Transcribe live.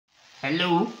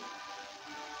Hello,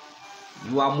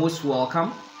 you are most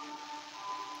welcome,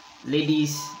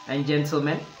 ladies and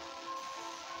gentlemen,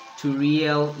 to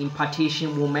Real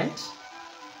Impartation Moment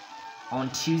on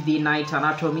Tuesday Night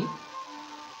Anatomy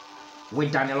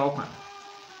with Daniel Okwan.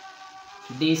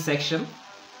 Today's section,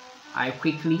 I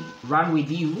quickly run with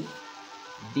you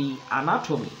the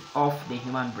anatomy of the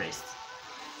human breast.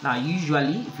 Now,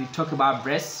 usually, if we talk about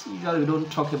breasts, usually we don't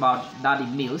talk about that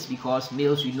in males because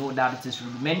males, we know that it is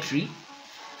rudimentary.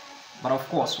 But of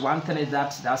course, one thing is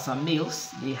that there are some males,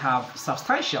 they have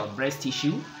substantial breast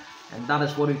tissue, and that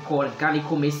is what we call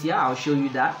gynecomastia. I'll show you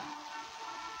that.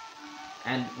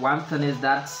 And one thing is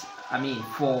that,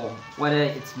 for whether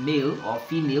it's male or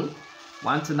female,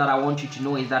 one thing that I want you to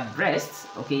know is that breast,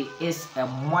 is a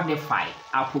modified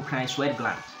apocrine sweat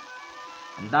gland.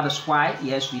 And that is why,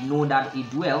 yes, we know that it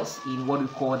dwells in what we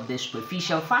call the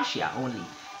superficial fascia only.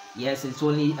 Yes, it's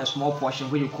only a small portion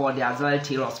which we call the axillary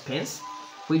talus pins,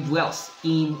 which dwells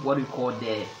in what we call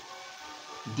the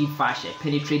deep fascia,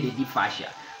 penetrate the deep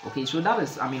fascia. Okay, so that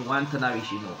is, one thing that we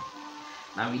should know.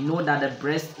 Now, we know that the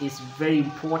breast is very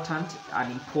important,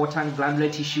 an important glandular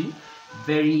tissue,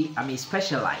 very,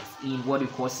 specialized in what we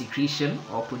call secretion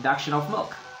or production of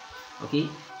milk. Okay,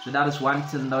 so that is one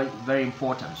thing that is very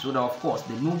important, so that of course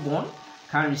the newborn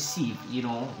can receive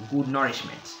good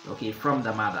nourishment from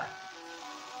the mother.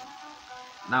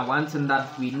 Now, one thing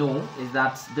that we know is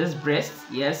that this breast,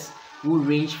 yes, will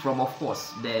range from, of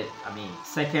course, the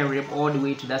second rib all the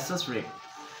way to the sixth rib.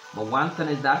 But one thing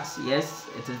is that, yes,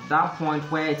 it is that point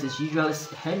where it is usually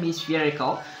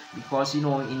hemispherical, because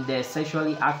in the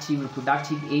sexually active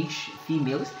reproductive age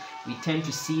females, we tend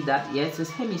to see that, yes, it's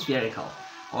hemispherical,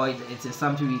 or it is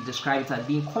something we describe it as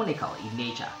being conical in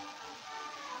nature.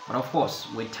 But of course,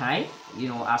 with time,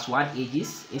 as one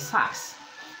ages, it sags,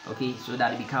 so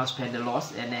that it becomes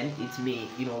pendulous, and then it may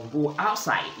go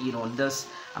outside this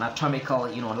anatomical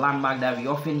landmark that we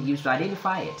often use to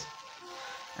identify it.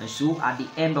 And so at the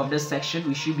end of this section,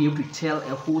 we should be able to tell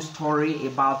a whole story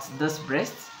about this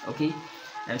breast.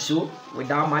 And so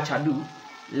without much ado,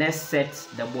 let's set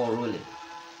the ball rolling.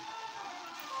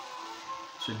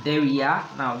 So there we are.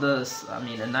 Now this,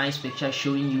 a nice picture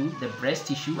showing you the breast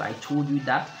tissue. I told you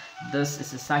that this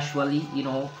is a sexually,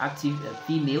 active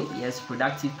female, yes,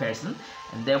 productive person,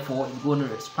 and therefore it's going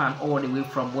to expand all the way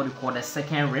from what we call the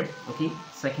second rib,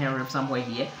 second rib somewhere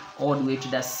here, all the way to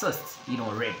the sixth,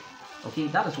 rib.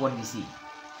 That is what we see.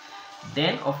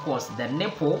 Then, of course, the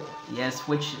nipple, yes,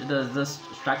 which does this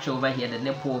structure over here, the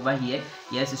nipple over here,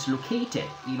 yes, is located,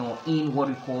 in what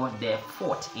we call the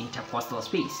fourth intercostal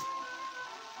space.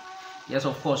 Yes,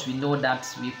 of course, we know that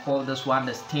we call this one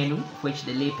the sternum, which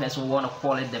the layperson want to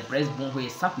call it the breastbone, which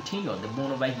is subcutaneous, the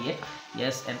bone over here.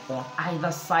 Yes, and on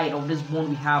either side of this bone,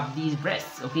 we have these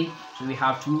breasts, So we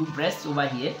have two breasts over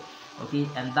here,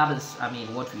 and that is,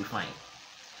 what we find.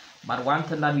 But one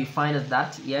thing that we find is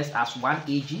that, yes, as one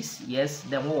ages, yes,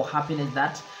 then what will happen is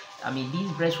that,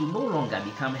 these breasts will no longer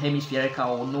become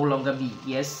hemispherical or no longer be,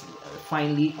 yes,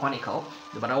 finely conical.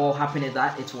 But what will happen is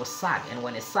that it will sag, and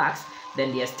when it sags,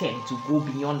 then they extend to go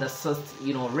beyond the sixth,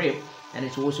 rib, and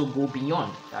it will also go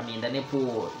beyond. The nipple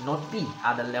will not be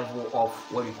at the level of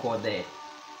what we call the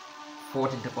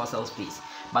fourth intercostal space.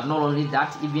 But not only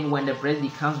that, even when the breast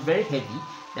becomes very heavy,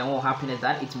 then what will happen is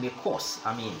that it may cause,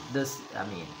 this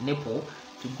nipple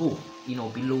to go,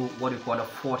 below what we call the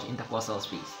fourth intercostal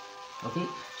space.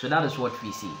 So that is what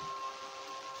we see.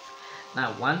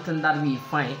 Now, one thing that we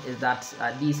find is that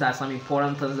these are some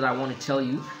important things that I want to tell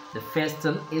you. The first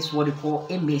thing is what we call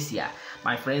emacia.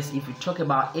 My friends, if you talk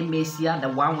about emacia, the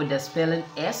one with the spelling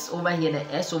S over here,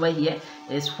 the S over here,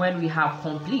 is when we have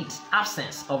complete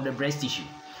absence of the breast tissue.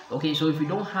 So if you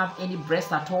don't have any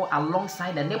breast at all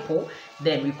alongside the nipple,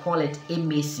 then we call it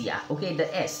emacia.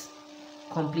 The S,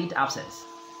 complete absence.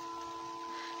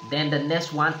 Then the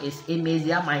next one is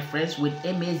emasia, my friends. With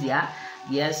emasia,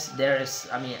 yes, there is,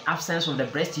 absence of the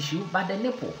breast tissue, but the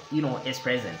nipple, is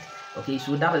present.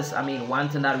 So that is, one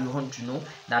thing that we want to know,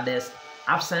 that there's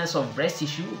absence of breast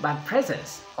tissue, but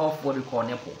presence of what we call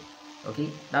nipple.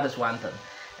 That is one thing.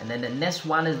 And then the next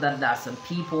one is that there are some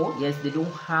people, yes, they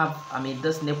don't have,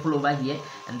 this nipple over here,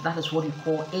 and that is what we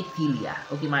call athelia.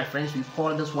 My friends, we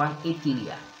call this one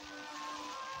athelia.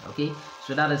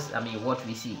 So that is, what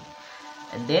we see.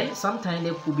 And then sometimes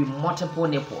there could be multiple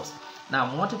nipples.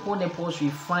 Now, multiple nipples, we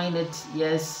find it,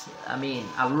 yes,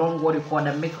 along what we call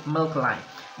the milk line.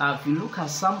 Now, if you look at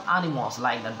some animals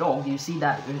like the dog, you see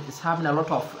that it's having a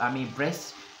lot of,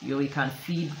 breasts. We can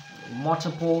feed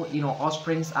multiple,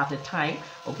 offsprings at a time.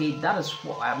 That is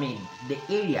what, the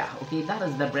area, that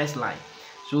is the breast line.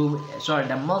 So sorry,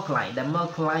 the milk line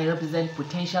represents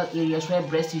potential areas where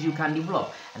breast tissue can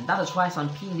develop, and that is why some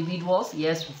individuals,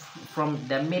 yes, from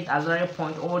the mid axillary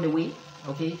point all the way,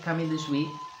 okay, coming this way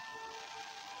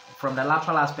from the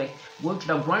lateral aspect, going to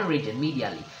the groin region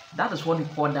medially, that is what we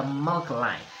call the milk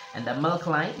line. And the milk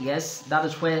line, yes, that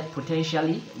is where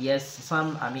potentially, yes,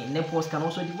 some nipples can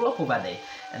also develop over there,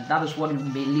 and that is what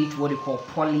may lead to what we call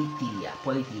polythelia.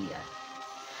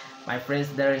 My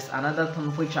friends, there is another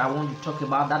thing which I want to talk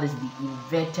about, that is the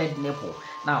inverted nipple.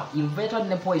 Now, inverted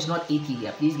nipple is not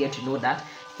athelia. Please get to know that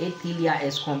athelia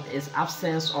is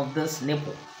absence of this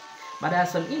nipple. But there are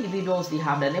some individuals, they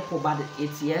have the nipple, but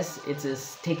it's, yes, it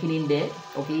is taken in there,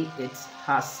 okay, it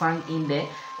has sunk in there,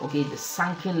 okay, the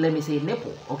sunken, let me say,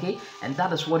 nipple, okay, and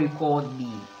that is what we call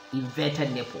the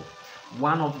inverted nipple.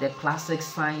 One of the classic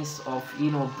signs of,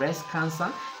 you know, breast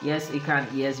cancer. Yes, it can,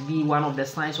 yes, be one of the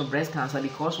signs of breast cancer,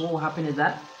 because what will happen is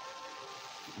that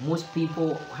most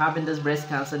people having this breast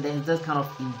cancer, there's this kind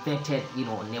of inverted, you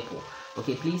know, nipple.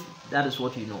 Okay, please, that is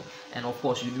what you know. And of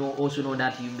course, you also know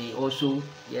that you may also,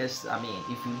 yes,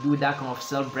 if you do that kind of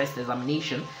self breast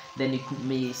examination, then you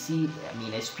may see,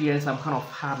 experience some kind of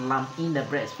hard lump in the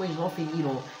breast, which is often, you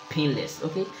know, painless.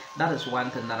 Okay, that is one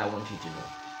thing that I want you to know.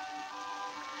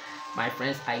 My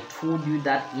friends, I told you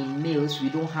that in males we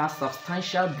don't have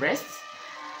substantial breasts,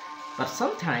 but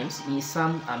sometimes in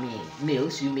some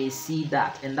males you may see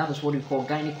that, and that is what we call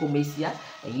gynecomastia.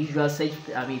 And usually such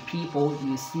people,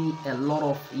 you see a lot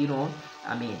of, you know,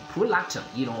 prolactin,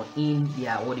 you know, in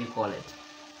their, what do you call it,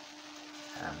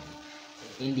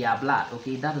 in their blood.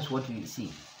 Okay, that is what you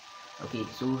see. Okay,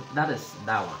 so that is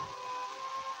that one.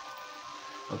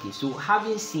 Okay, so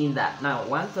having seen that, now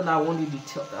one thing I want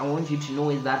you to know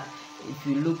is that if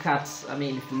you look at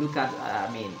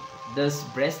this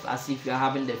breast as if you are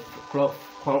having the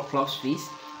clock's face,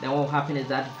 then what will happen is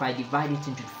that if I divide it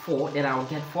into 4, then I will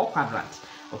get 4 quadrants.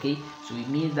 Okay, so it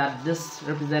means that this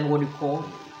represents what we call,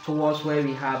 towards where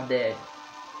we have the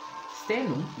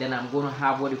sternum, then I'm going to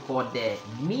have what we call the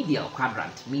medial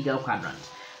quadrant.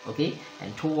 Okay,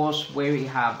 and towards where we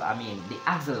have the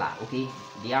axilla, okay,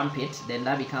 the armpit, then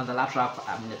that becomes the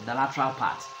lateral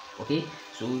part. Okay,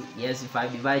 so yes, if I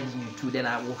divide it into 2, then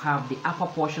I will have the upper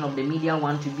portion of the medial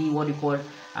one to be what we call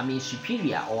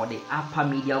superior, or the upper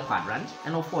medial quadrant,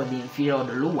 and of course the inferior or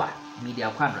the lower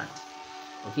medial quadrant.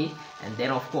 Okay, and then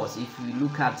of course if you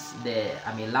look at the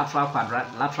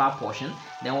lateral portion,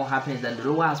 then what happens is that the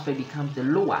lower aspect becomes the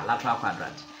lower lateral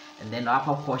quadrant, and then the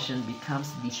upper portion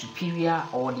becomes the superior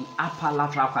or the upper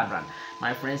lateral quadrant.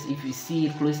 My friends, if you see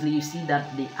it closely, you see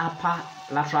that the upper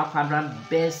lateral quadrant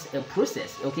bears a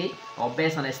process, okay, or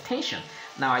bears an extension.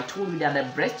 Now I told you that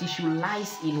the breast tissue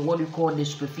lies in what we call the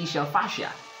superficial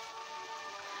fascia,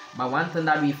 but one thing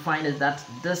that we find is that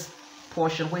this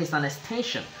portion, where is an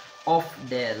extension of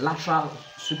the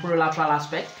superior lateral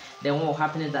aspect, then what will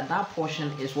happen is that that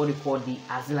portion is what we call the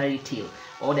axillary tail,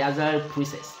 or the axillary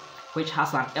process, which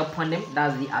has an eponym,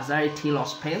 that's the axillary tail of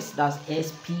Spence, that's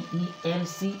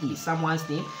S-P-E-N-C-E, someone's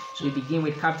name, so we begin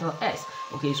with capital S.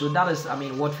 Okay, so that is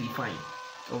what we find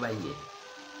over here.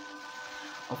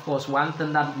 Of course, one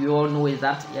thing that we all know is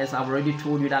that, yes, I've already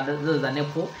told you that this is a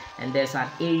nipple, and there's an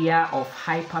area of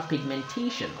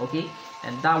hyperpigmentation, okay,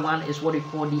 and that one is what we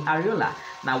call the areola.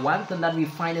 Now one thing that we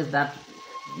find is that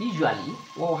usually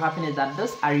what will happen is that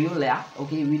this areola,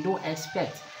 okay, we don't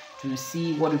expect to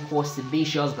see what we call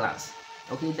sebaceous glands.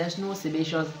 Okay, there's no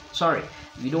sebaceous, sorry,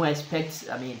 we don't expect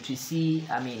to see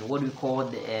what we call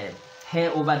the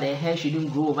hair over there. Hair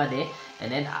shouldn't grow over there,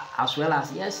 and then as well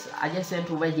as, yes,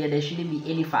 adjacent over here, there shouldn't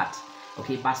be any fat.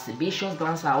 Okay, but sebaceous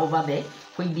glands are over there.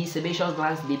 When these sebaceous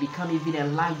glands, they become even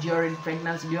enlarged during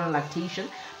pregnancy, during lactation.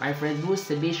 My friends, those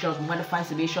modified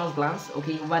sebaceous glands,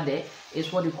 okay, over there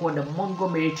is what we call the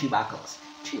Montgomery tubercles.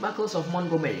 Tubercles of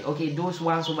Montgomery, okay, those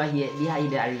ones over here, they are in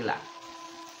the areola.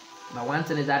 Now one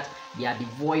thing is that they are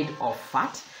devoid of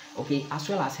fat, okay, as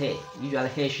well as hair. Usually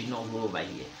hair should not grow over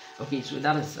here. Okay, so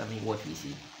that is what we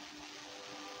see.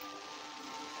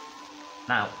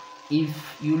 Now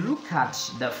if you look at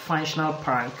the functional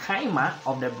parenchyma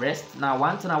of the breast, now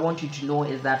one thing I want you to know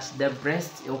is that the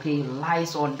breast, okay,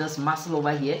 lies on this muscle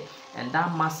over here, and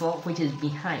that muscle which is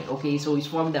behind, okay, so it's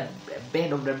from the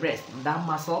bed of the breast. That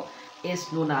muscle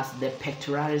is known as the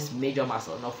pectoralis major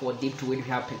muscle. Now for deep to it, we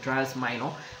have pectoralis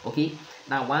minor. Okay,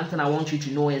 now one thing I want you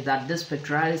to know is that this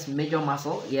pectoralis major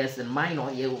muscle, yes, and minor,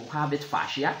 you will have its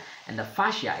fascia, and the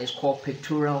fascia is called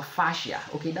pectoral fascia.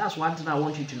 Okay, that's one thing I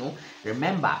want you to know.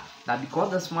 Remember that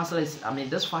because this muscle is,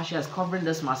 this fascia is covering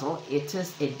this muscle, it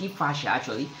is a deep fascia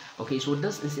actually. Okay, so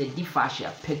this is a deep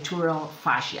fascia, pectoral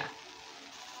fascia.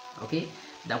 Okay,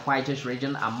 the whitish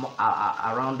region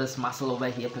around this muscle over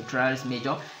here, pectoralis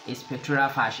major, is pectoral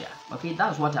fascia. Okay,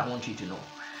 that's what I want you to know.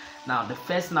 Now the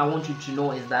first thing I want you to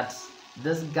know is that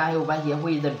this guy over here,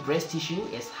 where is the breast tissue,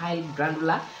 is highly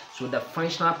granular. So the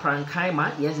functional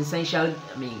parenchyma, yes, essentially,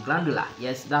 glandular.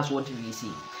 Yes, that's what we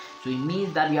see. So it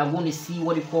means that we are going to see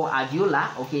what we call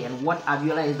alveolar. Okay, and what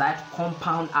alveolar is? That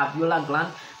compound alveolar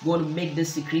gland going to make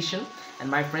this secretion. And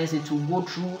my friends, it will go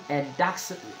through a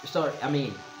duct.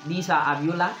 These are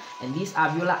alveolar, and these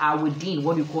alveolar are within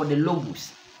what we call the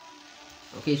lobus.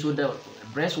 Okay, so the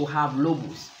breast will have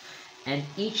lobus, and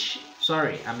these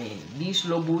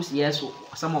lobus, yes,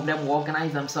 some of them will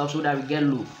organize themselves so that we get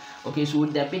lobe. Okay, so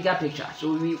the bigger picture,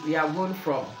 so we are going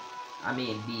from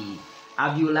the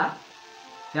alveolar.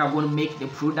 They are going to make the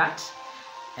product,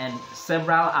 and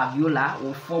several alveolar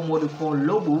will form what we call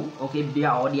lobu. Okay, they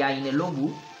are in a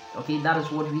lobu. Okay, that is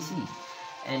what we see,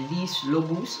 and these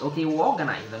lobus, okay, will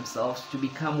organize themselves to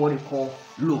become what we call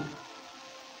lobe.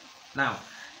 Now,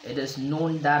 it is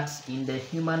known that in the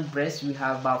human breast we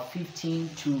have about 15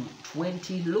 to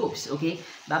 20 lobes. Okay,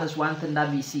 that is one thing that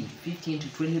we see, 15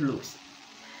 to 20 lobes.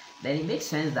 Then it makes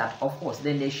sense that, of course,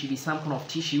 then there should be some kind of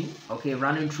tissue, okay,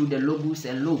 running through the lobus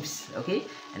and lobes. Okay,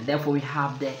 and therefore we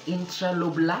have the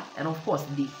intralobular and of course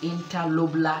the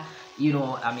interlobular,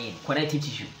 connective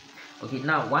tissue. Okay,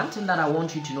 now one thing that I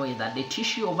want you to know is that the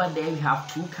tissue over there, we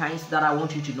have two kinds that I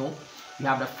want you to know. We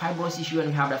have the fibrous tissue and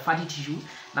we have the fatty tissue.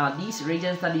 Now these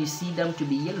regions that you see them to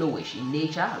be yellowish in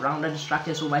nature, rounded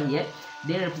structures over here,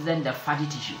 they represent the fatty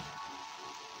tissue.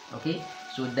 Okay,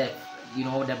 so the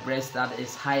breast that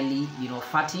is highly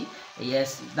fatty,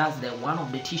 yes, that's the one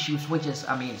of the tissues which is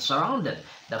surrounded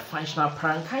the functional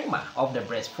parenchyma of the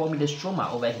breast, forming the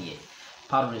stroma over here,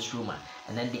 part of the stroma.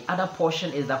 And then the other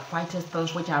portion is the whitest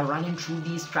things which are running through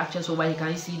these structures over here.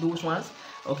 Can you see those ones?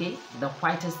 Okay, the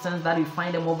whitest things that you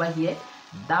find them over here,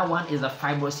 that one is the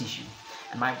fibrous tissue.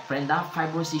 And my friend, that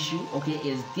fibrous tissue, okay,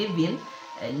 is given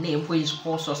a name which is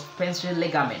called suspensory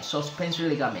ligament. Suspensory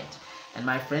ligament. And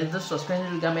my friends, this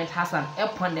suspensory ligament has an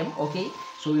eponym, okay,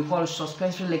 so we call it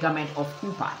suspensory ligament of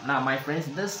Cooper. Now my friends,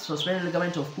 this suspensory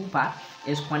ligament of Cooper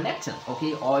is connecting,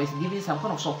 okay, or is giving some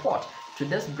kind of support to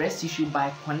this breast tissue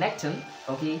by connecting,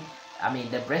 okay,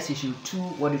 the breast tissue to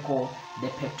what we call the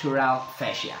pectoral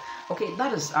fascia. Okay,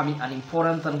 that is an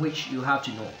important thing which you have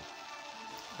to know.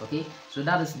 Okay, so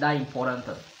that is that important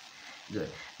thing. Good.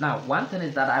 Now, one thing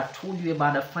is that I've told you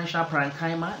about the functional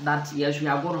parenchyma, that yes, we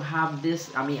are going to have this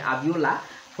alveolar,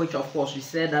 which of course we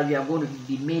said that we are going to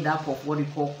be made up of what we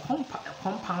call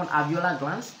compound alveolar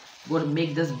glands, going to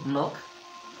make this milk.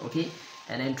 Okay,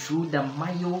 and then through the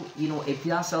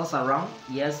epithelial cells around,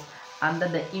 yes, under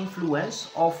the influence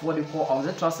of what we call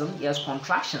oxytocin, yes,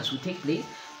 contractions will take place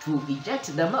to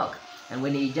eject the milk. And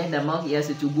when they eject the milk, yes,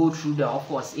 it will go through the, of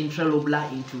course,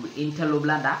 intralobular into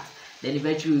interlobular duct. Then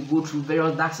eventually we go through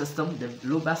various duct systems, the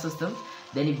lobar system.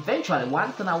 Then eventually,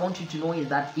 one thing I want you to know is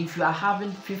that if you are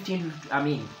having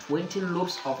 20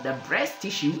 lobes of the breast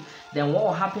tissue, then what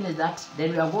will happen is that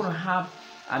then we are going to have,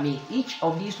 each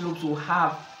of these lobes will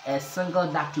have a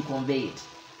single duct to convey it.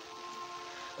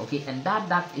 Okay, and that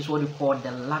duct is what we call the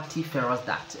lactiferous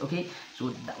duct. Okay, so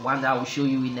one that I will show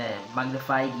you in a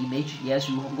magnified image. Yes,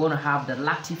 you're going to have the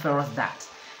lactiferous duct,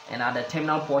 and at the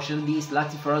terminal portion, these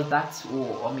lactiferous ducts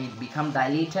will become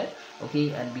dilated,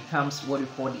 okay, and becomes what we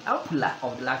call the ampulla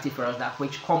of the lactiferous duct,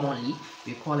 which commonly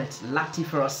we call it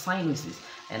lactiferous sinuses.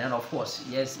 And then of course,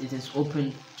 yes, it is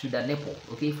open to the nipple,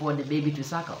 okay, for the baby to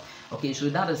suckle. Okay, so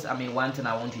that is one thing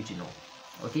I want you to know.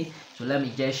 Okay, so let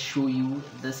me just show you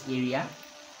this area.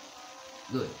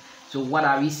 Good. So what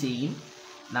are we saying?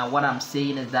 Now what I'm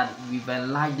saying is that we've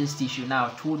enlarged this tissue. Now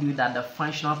I've told you that the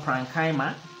functional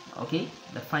parenchyma, okay,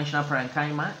 the functional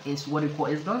parenchyma is what we call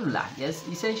is glandular, yes,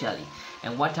 essentially.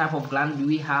 And what type of gland do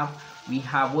we have? We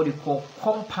have what we call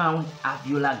compound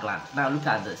alveolar gland. Now look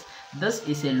at this. This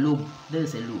is a lobe.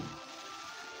 This is a lobe.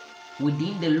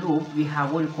 Within the lobe, we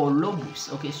have what we call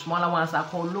lobus. Okay, smaller ones are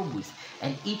called lobus,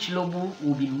 and each lobule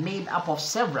will be made up of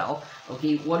several,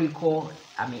 okay, what we call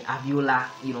alveolar,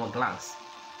 glands.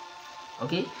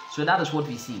 Okay, so that is what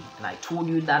we see, and I told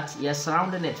you that yes,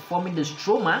 surrounding it, forming the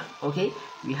stroma. Okay,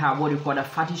 we have what we call the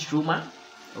fatty stroma.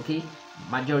 Okay,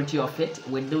 majority of it,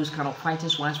 with those kind of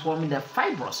fattest ones forming the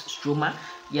fibrous stroma.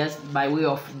 Yes, by way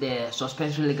of the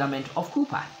suspensory ligament of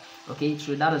Cooper. Okay,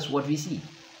 so that is what we see.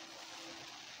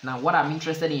 Now what I'm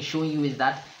interested in showing you is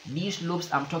that these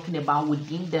lobes I'm talking about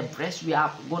within the breast, we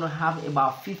are going to have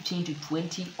about 15 to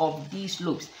 20 of these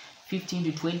lobes. 15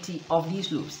 to 20 of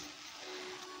these lobes.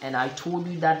 And I told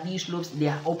you that these lobes, they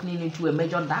are opening into a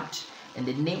major duct, And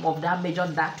the name of that major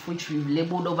duct, which we've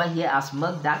labeled over here as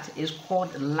milk duct, is called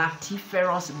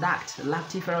lactiferous duct.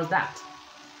 Lactiferous duct.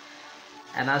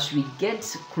 And as we get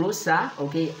closer,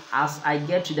 okay, as I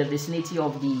get to the vicinity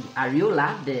of the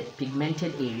areola, the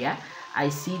pigmented area, I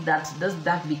see that this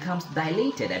duct becomes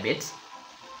dilated a bit.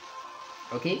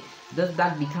 Okay, this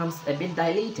duct becomes a bit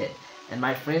dilated. And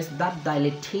my friends, that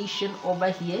dilatation over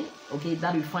here, okay,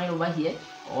 that we find over here,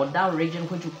 or that region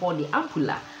which we call the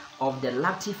ampulla of the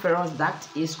lactiferous duct,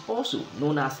 is also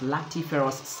known as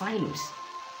lactiferous sinus.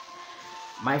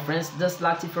 My friends, this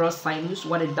lactiferous sinus,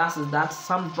 what it does is that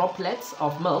some droplets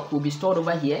of milk will be stored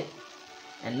over here,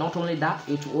 and not only that,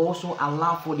 it will also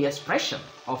allow for the expression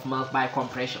of milk by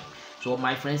compression. So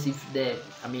my friends, if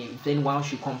anyone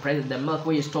should compress the milk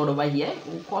where is stored over here,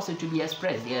 it will cause it to be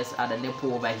expressed, yes, at the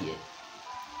nipple over here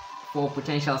for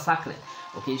potential suckling.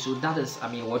 Okay, so that is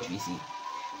what we see.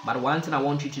 But one thing I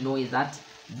want you to know is that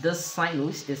this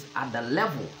sinus is at the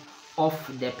level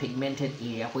of the pigmented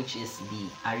area, which is the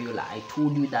areola. I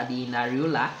told you that in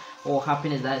areola, what will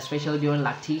happen is that, especially during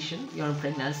lactation, during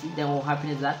pregnancy, then what will happen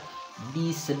is that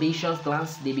these sebaceous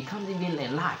glands, they become even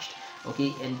enlarged,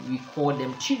 okay, and we call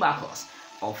them tubercles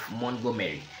of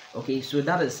Montgomery. Okay, so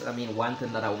that is one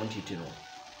thing that I want you to know.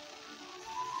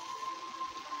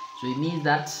 So it means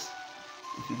that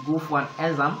if you go for an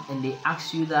exam and they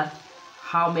ask you that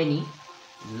how many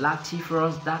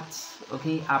lactiferous ducts,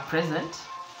 okay, are present,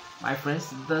 my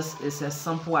friends, this is a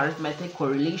simple arithmetic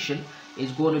correlation.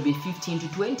 Is going to be 15 to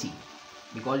 20,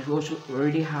 because you also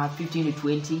already have 15 to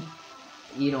 20,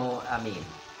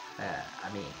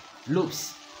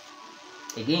 loops.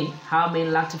 Again, how many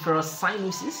lactiferous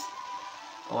sinuses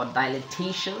or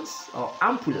dilatations or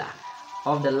ampulla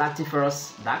of the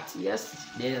lactiferous duct? Yes,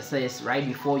 there says right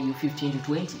before you 15 to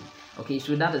 20. Okay,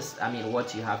 so that is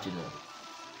what you have to know.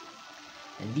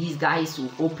 And these guys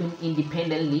will open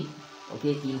independently,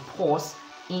 okay, in pores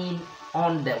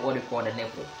on the what you call the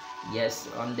nipple. Yes,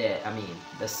 on the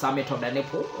the summit of the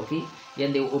nipple. Okay,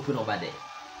 then they will open over there.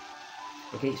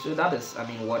 Okay, so that is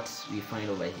what we find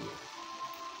over here.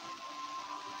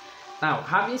 Now,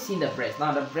 having seen the breast,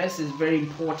 now the breast is very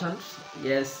important.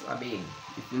 Yes,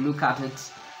 if you look at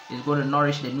it, it's going to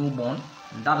nourish the newborn,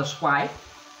 and that is why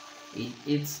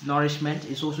its nourishment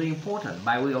is also important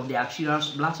by way of the arterial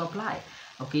blood supply.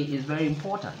 Okay, it's very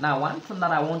important. Now, one thing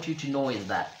that I want you to know is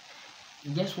that,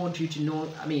 just want you to know,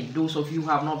 those of you who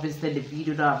have not visited the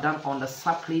video that I've done on the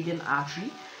subclavian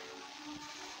artery,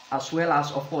 as well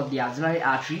as of course the axillary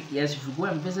artery, yes, if you go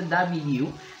and visit that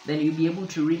video, then you'll be able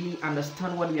to really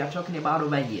understand what we are talking about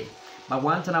over here. But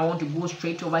one thing I want to go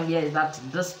straight over here is that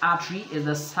this artery is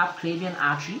the subclavian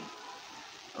artery.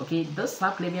 Okay, this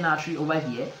subclavian artery over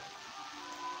here,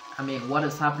 what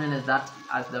is happening is that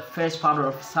as the first part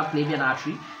of subclavian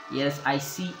artery, yes, I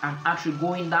see an artery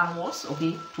going downwards,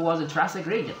 okay, towards the thoracic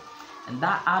region, and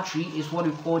that artery is what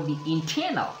we call the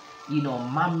internal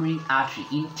mammary artery,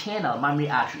 internal mammary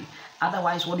artery,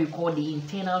 otherwise what we call the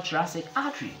internal thoracic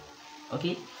artery.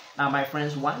 Okay, now my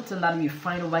friends, one thing that we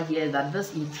find over here is that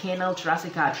this internal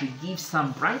thoracic artery gives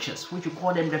some branches, which we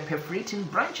call them the perforating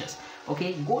branches,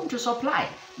 okay, going to supply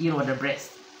the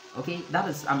breast. Okay, that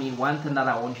is one thing that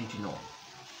I want you to know.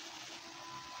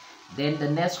 Then the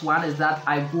next one is that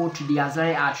I go to the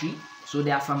axillary artery. So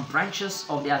there are some branches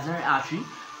of the axillary artery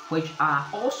which are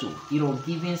also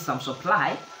giving some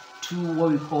supply to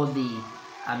what we call the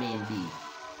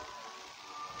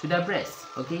to the breast.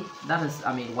 Okay, that is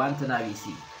one thing that we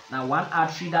see. Now, one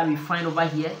artery that we find over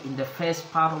here in the first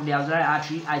part of the axillary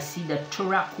artery, I see the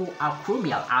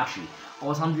thoracoacromial artery,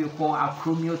 or some people call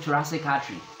acromiothoracic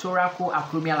artery,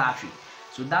 thoracoacromial artery.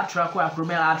 So that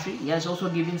thoracoacromial artery is also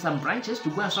giving some branches to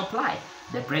go and supply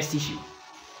the breast tissue.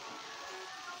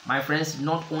 My friends,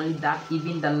 not only that,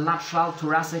 even the lateral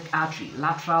thoracic artery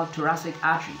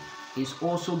is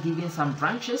also giving some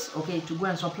branches, okay, to go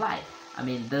and supply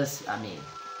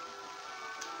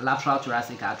lateral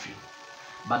thoracic artery.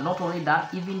 But not only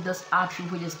that, even this artery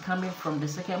which is coming from the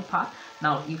second part,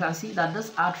 now you can see that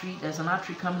this artery, there's an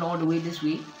artery coming all the way this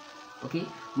way. Okay,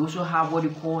 we also have what you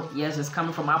call, yes, it's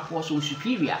coming from upwards, so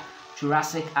superior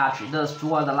thoracic artery, that's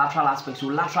towards the lateral aspect. So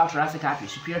lateral thoracic artery,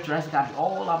 superior thoracic artery,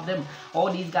 all of them, all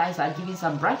these guys are giving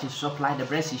some branches to supply the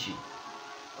breast tissue.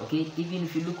 Okay, even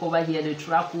if you look over here, the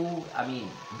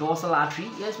dorsal artery,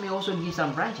 yes, may also give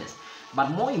some branches.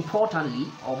 But more importantly,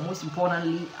 or most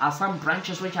importantly, are some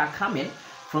branches which are coming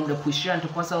from the posterior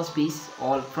intercostal space,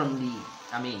 or from the,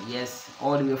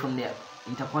 all the way from the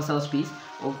intercostal space.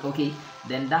 Okay,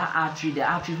 then that artery, the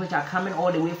arteries which are coming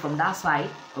all the way from that side,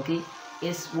 okay,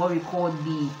 is what we call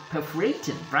the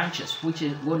perforating branches, which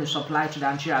is going to supply to the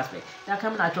anterior aspect. They are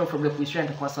coming actually from the posterior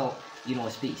intercostal,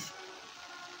 space.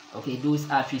 Okay, those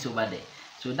arteries over there.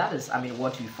 So that is, I mean,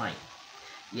 what we find.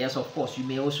 Yes, of course, you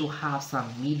may also have some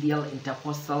medial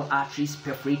intercostal arteries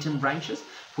perforating branches,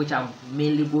 which are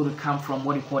mainly going to come from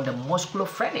what you call the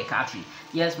musculophrenic artery.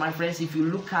 Yes, my friends, if you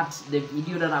look at the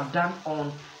video that I've done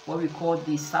on what we call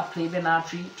the subclavian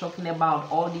artery, talking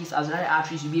about all these axillary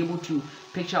arteries, you'll be able to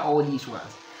picture all these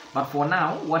ones. But for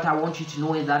now, what I want you to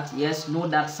know is that, yes, know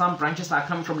that some branches are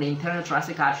coming from the internal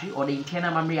thoracic artery or the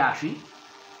internal mammary artery.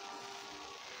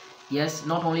 Yes,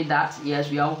 not only that, yes,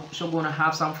 we are also going to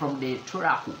have some from the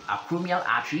thoracoacromial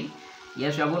artery.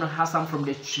 Yes, we are going to have some from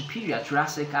the superior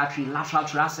thoracic artery, lateral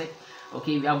thoracic.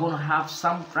 Okay, we are going to have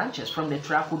some branches from the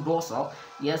thoracodorsal.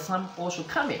 Yes, some also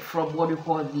coming from what we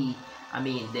call the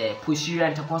posterior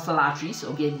intercostal arteries.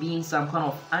 Okay, being some kind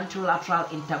of anterolateral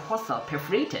intercostal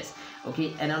perforators.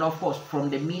 Okay, and then of course from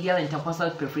the medial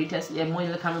intercostal perforators, yeah,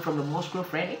 mainly coming from the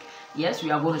musculophrenic. Yes,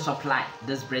 we are going to supply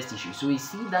this breast tissue. So we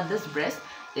see that this breast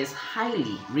is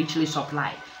highly richly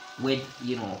supplied with,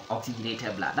 you know,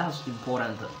 oxygenated blood. That's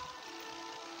important thing.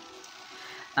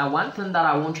 Now, one thing that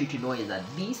I want you to know is that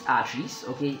these arteries,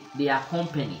 okay, they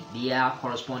accompany their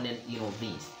corresponding, you know,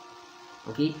 veins.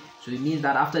 Okay, so it means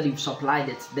that after they've supplied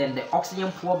it, then the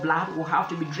oxygen poor blood will have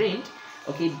to be drained,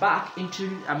 okay, back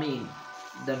into,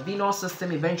 the venous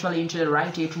system, eventually into the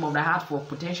right atrium of the heart for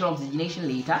potential oxygenation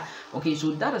later. Okay,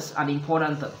 so that is an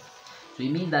important thing. So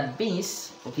it means that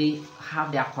veins, okay,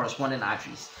 have their corresponding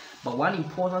arteries. But one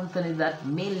important thing is that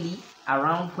mainly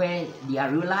around where the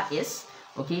areola is,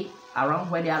 okay,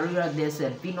 around where the areola, there's a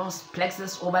venous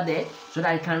plexus over there, so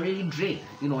that it can really drain,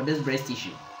 you know, this breast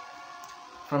tissue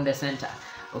from the center.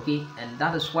 Okay, and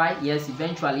that is why, yes,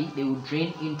 eventually they will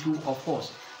drain into, of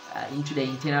course, into the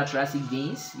internal thoracic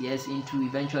veins, yes,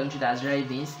 eventually into the axillary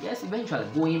veins, yes, eventually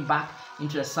going back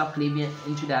into the subclavian,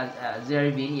 into the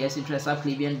axillary vein, yes, into the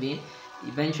subclavian vein,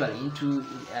 eventually into,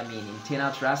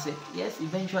 internal thoracic, yes,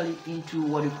 eventually into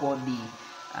what you call the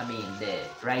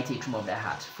right atrium of the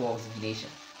heart for oxygenation.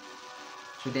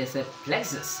 So there's a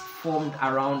plexus formed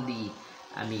around the,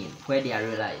 where the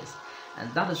areola is.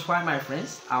 And that is why, my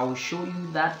friends, I will show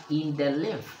you that in the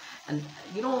lymph. And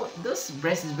you know, this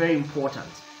breast is very important.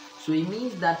 So it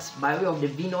means that by way of the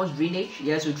venous drainage,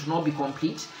 yes, it will not be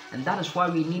complete, and that is why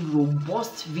we need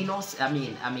robust venous,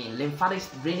 lymphatic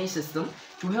drainage system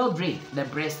to help drain the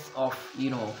breast of, you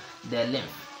know, the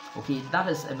lymph. Okay, that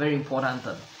is a very important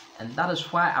thing, and that is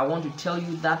why I want to tell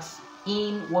you that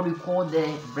in what we call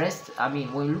the breast,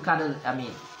 when you look at it,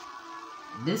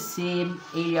 this same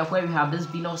area where we have this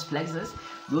venous plexus,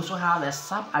 we also have a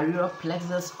subareolar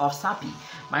plexus of Sappi.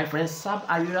 My friends,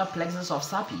 subareolar plexus of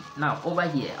Sappi. Now over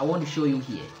here, I want to show you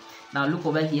here. Now look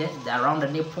over here, around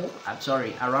the nipple,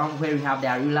 around where we have the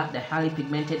areola, the highly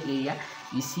pigmented area.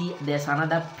 You see there's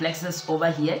another plexus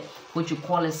over here, which you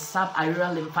call a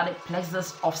subareolar lymphatic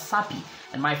plexus of Sappi.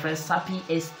 And my friends, Sappi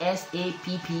is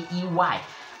S-A-P-P-E-Y.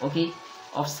 Okay,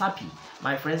 of Sappi.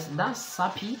 My friends, that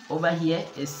Sappi over here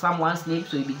is someone's name,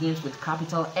 so it begins with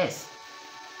capital S.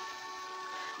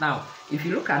 Now, if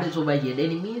you look at it over here, then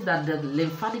it means that the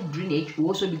lymphatic drainage will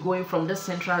also be going from the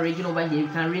central region over here. You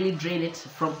can really drain it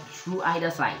from through either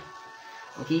side.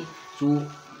 Okay, so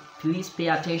please pay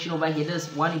attention over here. There's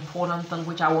one important thing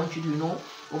which I want you to know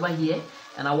over here,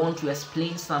 and I want to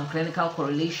explain some clinical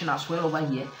correlation as well over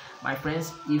here. My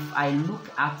friends, if I look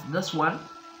at this one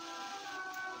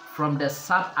from the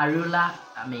subareolar,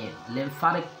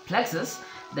 lymphatic plexus,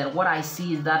 then what I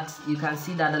see is that you can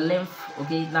see that the lymph,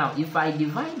 okay, now if I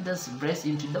divide this breast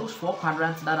into those 4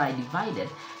 quadrants that I divided,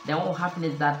 then what will happen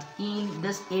is that in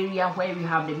this area where we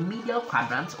have the medial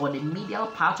quadrant or the medial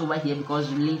part over here,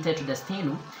 because related to the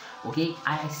sternum, okay,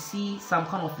 I see some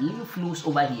kind of lymph nodes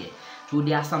over here. So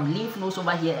there are some lymph nodes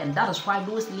over here, and that is why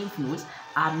those lymph nodes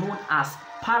are known as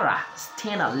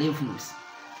parasternal lymph nodes.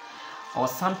 Or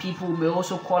some people may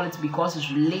also call it, because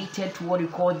it's related to what you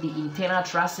call the internal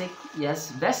thoracic,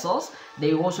 yes, vessels,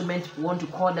 they also want to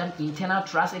call them internal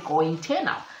thoracic or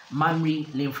internal mammary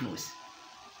lymph nodes.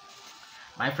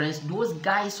 My friends, those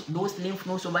lymph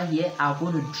nodes over here are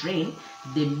going to drain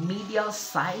the medial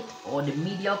side or the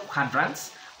medial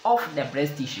quadrants of the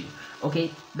breast tissue.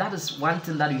 Okay, that is one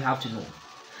thing that you have to know.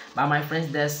 But my friends,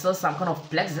 there's still some kind of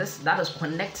plexus that is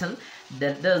connecting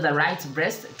the right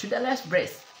breast to the left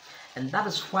breast. And that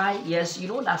is why, yes, you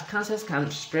know that cancers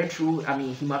can spread through,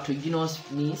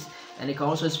 hematogenous means, and it can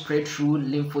also spread through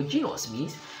lymphogenous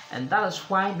means. And that is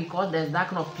why, because there's that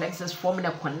kind of plexus forming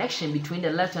a connection between the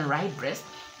left and right breast,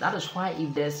 that is why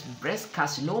if there's breast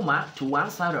carcinoma to one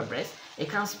side of the breast, it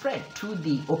can spread to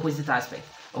the opposite aspect.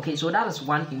 Okay, so that is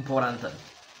one important thing.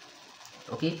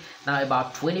 Okay, now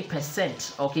about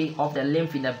 20%, okay, of the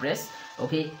lymph in the breast,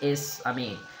 okay, is,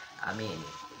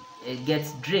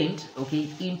 gets drained, okay,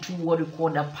 into what we call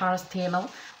the parasternal,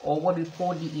 or what we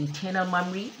call the internal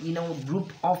mammary,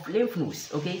 group of lymph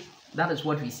nodes. Okay, that is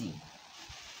what we see,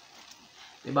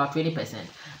 about 20%.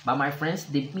 But my friends,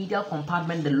 the medial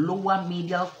compartment, the lower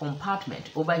medial compartment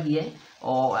over here,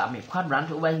 or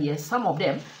quadrant over here, some of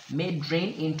them may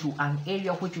drain into an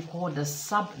area which we call the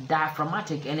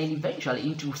subdiaphragmatic, and then eventually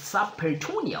into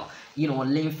subperitoneal,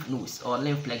 lymph nodes or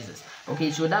lymph plexus.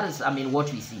 Okay, so that is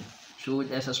what we see. So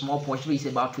there's a small portion, it's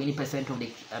about 20% of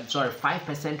the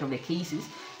 5% of the cases,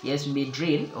 yes, may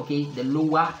drain. Okay, the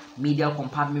lower medial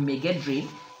compartment may get drained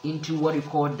into what we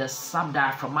call the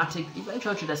subdiaphragmatic,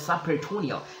 eventually to the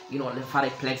subperitoneal,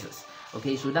 lymphatic plexus.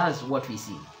 Okay, so that's what we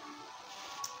see.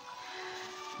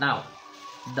 Now,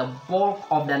 the bulk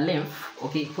of the lymph,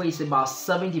 okay, which is about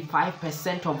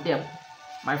 75% of them,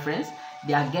 my friends,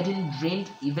 they are getting drained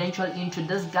eventually into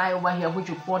this guy over here, which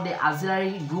we call the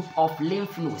axillary group of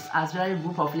lymph nodes. Axillary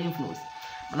group of lymph nodes.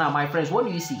 Now, my friends, what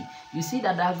do you see? You see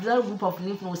that the axillary group of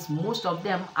lymph nodes, most of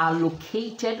them are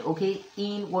located, okay,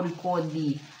 in what we call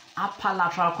the upper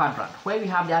lateral quadrant, where we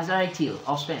have the axillary tail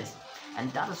of Spence,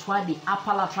 and that is why the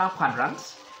upper lateral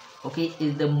quadrant, okay,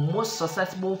 is the most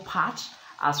susceptible part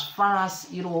as far as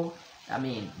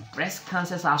breast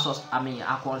cancers are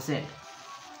concerned.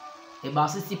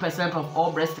 About 60% of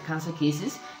all breast cancer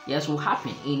cases, yes, will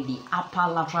happen in the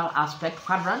upper lateral aspect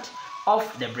quadrant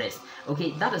of the breast.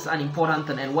 Okay, that is an important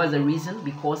thing. And what's the reason?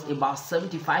 Because about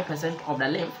 75% of the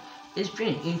lymph is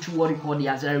drained into what we call the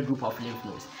axillary group of lymph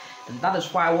nodes. And that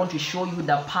is why I want to show you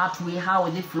the pathway, how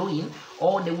is it flowing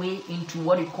all the way into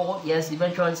what we call, yes,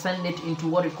 eventually send it into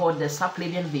what we call the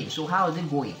subclavian vein. So how is it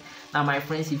going? Now, my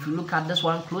friends, if you look at this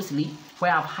one closely,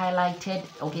 where I've highlighted,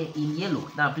 okay, in yellow.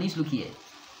 Now, please look here.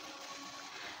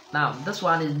 Now, this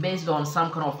one is based on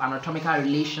some kind of anatomical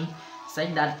relation,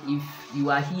 saying that if you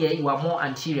are here, you are more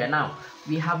anterior. Now,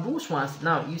 we have those ones.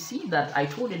 Now, you see that I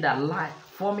told you that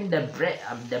forming the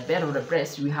bed of the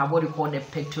breast, we have what we call the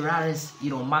pectoralis,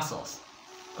 muscles.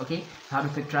 Okay, you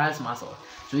have the pectoralis muscle.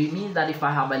 So it means that if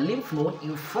I have a lymph node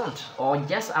in front or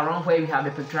just around where we have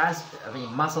the pectoralis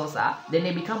muscles are, then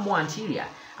they become more anterior.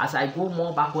 As I go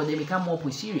more backward, they become more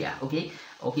posterior. Okay,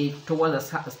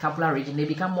 towards the scapular region, they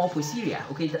become more posterior.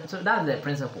 Okay, so that's the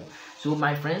principle. So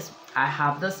my friends, I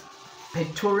have this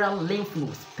pectoral lymph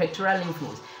nodes,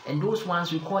 and those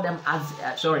ones we call them as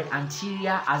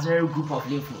anterior axillary group of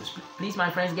lymph nodes. Please,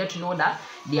 my friends, get to know that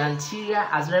the anterior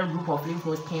axillary group of lymph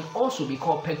nodes can also be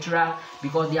called pectoral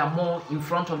because they are more in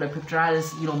front of the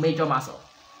pectoralis, major muscle.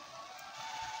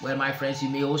 Well, my friends, you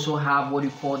may also have what you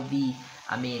call the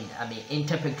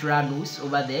interpectoral nodes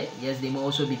over there. Yes, they may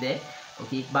also be there.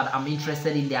 Okay, but I'm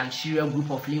interested in the anterior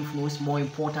group of lymph nodes more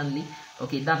importantly.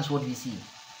 Okay, that's what we see.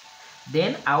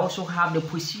 Then I also have the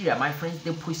posterior, my friends,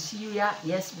 the posterior,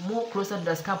 yes, more closer to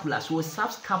the scapula, so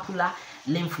subscapular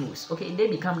lymph nodes. Okay, they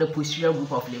become the posterior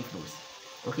group of lymph nodes.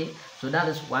 Okay, so that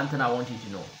is one thing I want you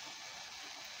to know.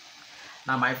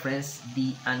 Now, my friends,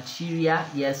 the anterior,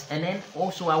 yes, and then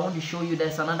also I want to show you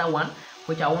there's another one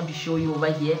which I want to show you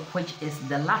over here, which is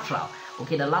the lateral.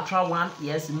 Okay, the lateral one,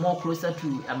 yes, more closer to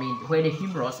where the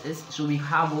humerus is. So we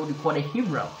have what we call the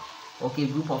humeral, okay,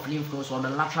 group of lymph nodes, or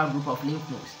the lateral group of lymph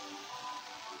nodes.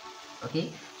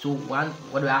 Okay, so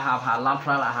what do I have?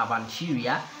 Lateral, I have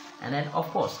anterior, and then of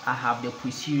course I have the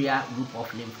posterior group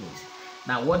of lymph nodes.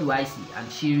 Now, what do I see?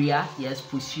 Anterior, yes,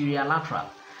 posterior, lateral.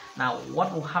 Now,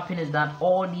 what will happen is that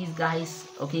all these guys,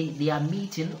 okay, they are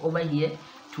meeting over here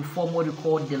to form what we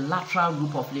call the lateral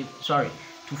group of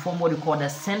to form what we call the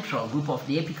central group of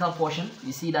the apical portion.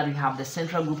 You see that we have the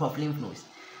central group of lymph nodes.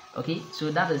 Okay,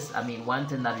 so that is one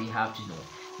thing that we have to know.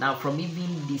 Now, from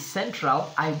even the central,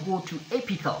 I go to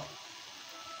apical.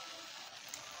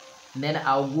 And then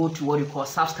I'll go to what you call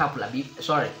subscapular,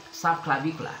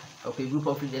 subclavicular, okay, group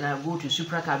of lymph. Then I'll go to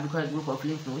supraclavicular group of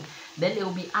lymph nodes. Then there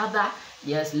will be other,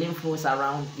 yes, lymph nodes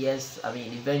around, yes,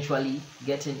 eventually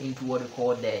getting into what we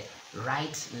call the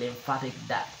right lymphatic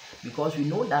duct. Because we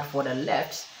know that for the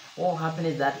left, what will happen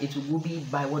is that it will be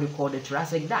by what we call the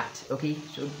thoracic duct, okay,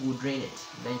 so it will drain it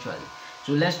eventually.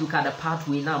 So let's look at the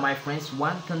pathway now, my friends.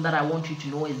 One thing that I want you to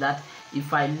know is that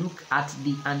if I look at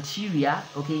the anterior,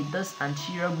 okay, this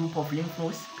anterior group of lymph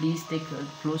nodes, please take a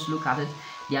close look at it.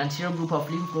 The anterior group of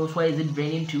lymph nodes, where is it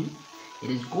draining to? It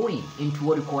is going into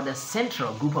what we call the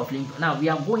central group of lymph nodes. Now we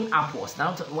are going upwards.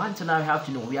 Now, one thing I have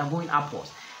to know, we are going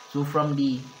upwards. So from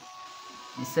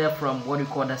from what we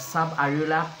call the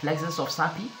subareolar plexus of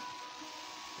Sapi,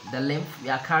 the lymph, we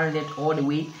are carrying it all the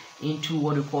way into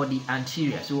what we call the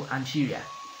anterior. So anterior,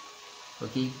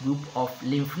 okay, group of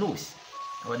lymph nodes,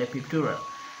 or the pectoral.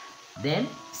 Then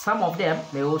some of them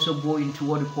may also go into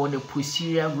what we call the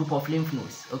posterior group of lymph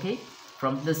nodes, okay,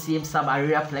 from the same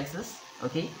subarachnoid plexus,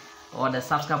 okay, or the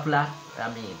subscapular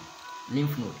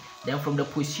lymph node. Then from the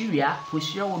posterior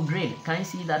will drain. Can you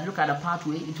see that? Look at the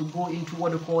pathway. It will go into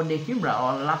what we call the humeral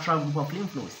or lateral group of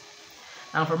lymph nodes.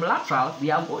 Now from lateral, we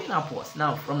are going upwards.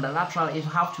 Now from the lateral, it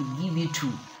will have to give it to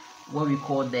what we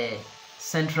call the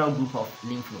central group of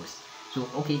lymph nodes. So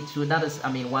okay, so that is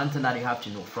one thing that you have to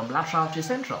know, from lateral to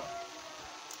central.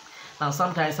 Now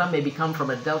sometimes some may become from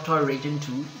a deltoid region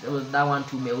too. That one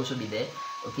too may also be there.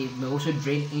 Okay, may also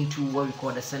drain into what we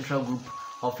call the central group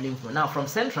of lymph node. Now from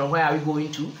central, where are we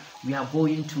going to? We are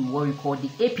going to what we call the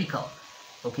apical,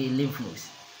 okay, lymph nodes.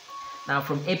 Now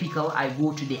from apical, I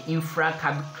go to the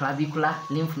infraclavicular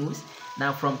lymph nodes.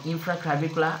 Now from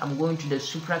infraclavicular, I'm going to the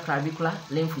supraclavicular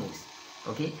lymph nodes.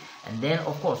 Okay, and then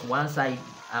of course once I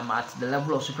am at the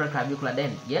level of supraclavicular,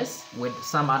 then yes, with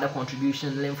some other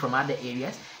contribution lymph from other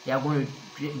areas, they are going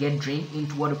to get drained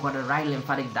into what we call the right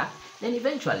lymphatic duct, then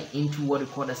eventually into what we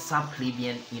call the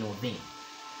subclavian vein.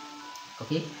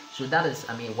 Okay, so that is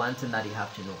one thing that you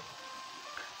have to know.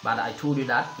 But I told you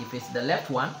that if it's the left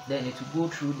one, then it will go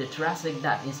through the thoracic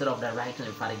duct instead of the right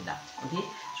lymphatic duct. Okay,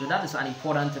 so that is an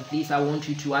important place. I want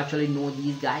you to actually know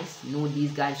these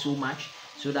guys so much,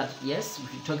 so that yes,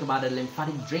 if you talk about the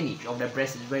lymphatic drainage of the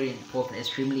breast, is very important,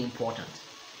 extremely important.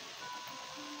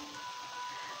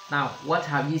 Now, what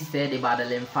have you said about the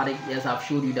lymphatic? Yes, I've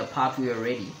showed you the pathway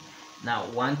already. Now,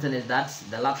 one thing is that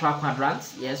the lateral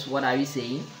quadrants, yes, what are we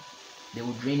saying? They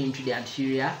will drain into the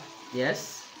anterior,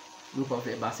 yes, group of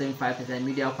about 75%.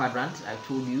 Medial quadrant, I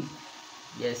told you,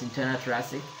 yes, internal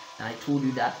thoracic, and I told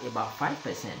you that about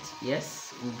 5%,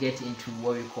 yes, will get into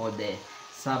what we call the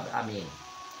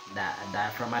the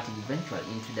diaphragmatic, eventually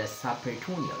into the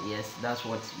subperitoneal. Yes, that's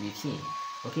what we've seen.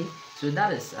 Okay, so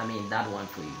that is that one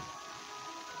for you.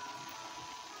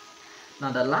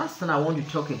 Now the last thing I want to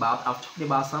talk about, I've talked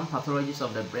about some pathologies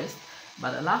of the breast,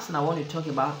 but the last thing I want to talk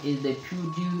about is the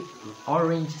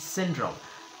Purdue-Orange syndrome.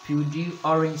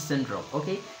 Purdue-Orange syndrome.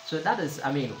 Okay, so that is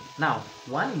now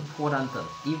one important thing.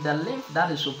 If the lymph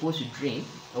that is supposed to drain,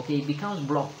 okay, becomes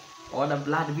blocked, or the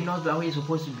venous blood is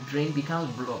supposed to drain becomes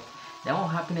blocked, then what will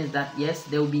happen is that yes,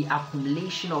 there will be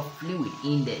accumulation of fluid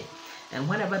in there, and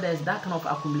whenever there's that kind of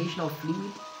accumulation of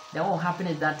fluid, then what will happen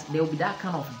is that there will be that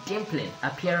kind of dimpling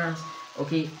appearance,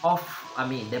 okay, of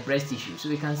the breast tissue. So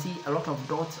you can see a lot of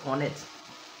dots on it.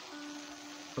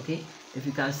 Okay, if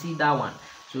you can see that one,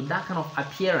 so that kind of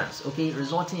appearance, okay,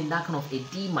 resulting in that kind of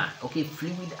edema, okay,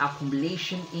 fluid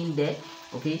accumulation in there,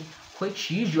 okay,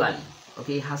 which usually,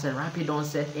 okay, has a rapid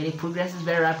onset, and it progresses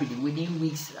very rapidly within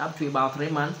weeks up to about 3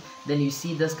 months. Then you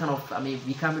see this kind of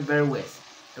becoming very worse.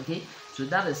 Okay, so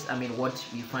that is what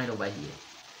we find over here.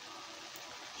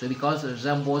 So because it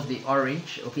resembles the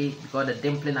orange, okay, because the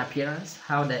dimpling appearance,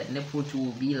 how the nipple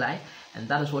will be like, and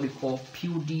that is what we call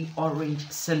Purdue-Orange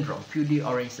syndrome.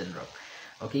 Purdue-Orange syndrome.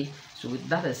 Okay, so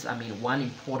that is one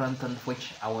important thing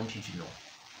which I want you to know.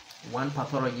 One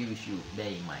pathology you should bear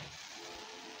in mind.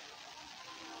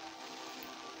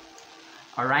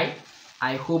 Alright,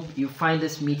 I hope you find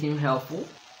this meeting helpful.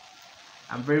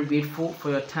 I'm very grateful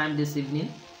for your time this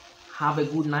evening. Have a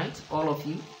good night, all of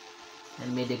you,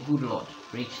 and may the good Lord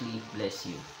richly bless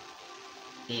you.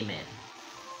 Amen.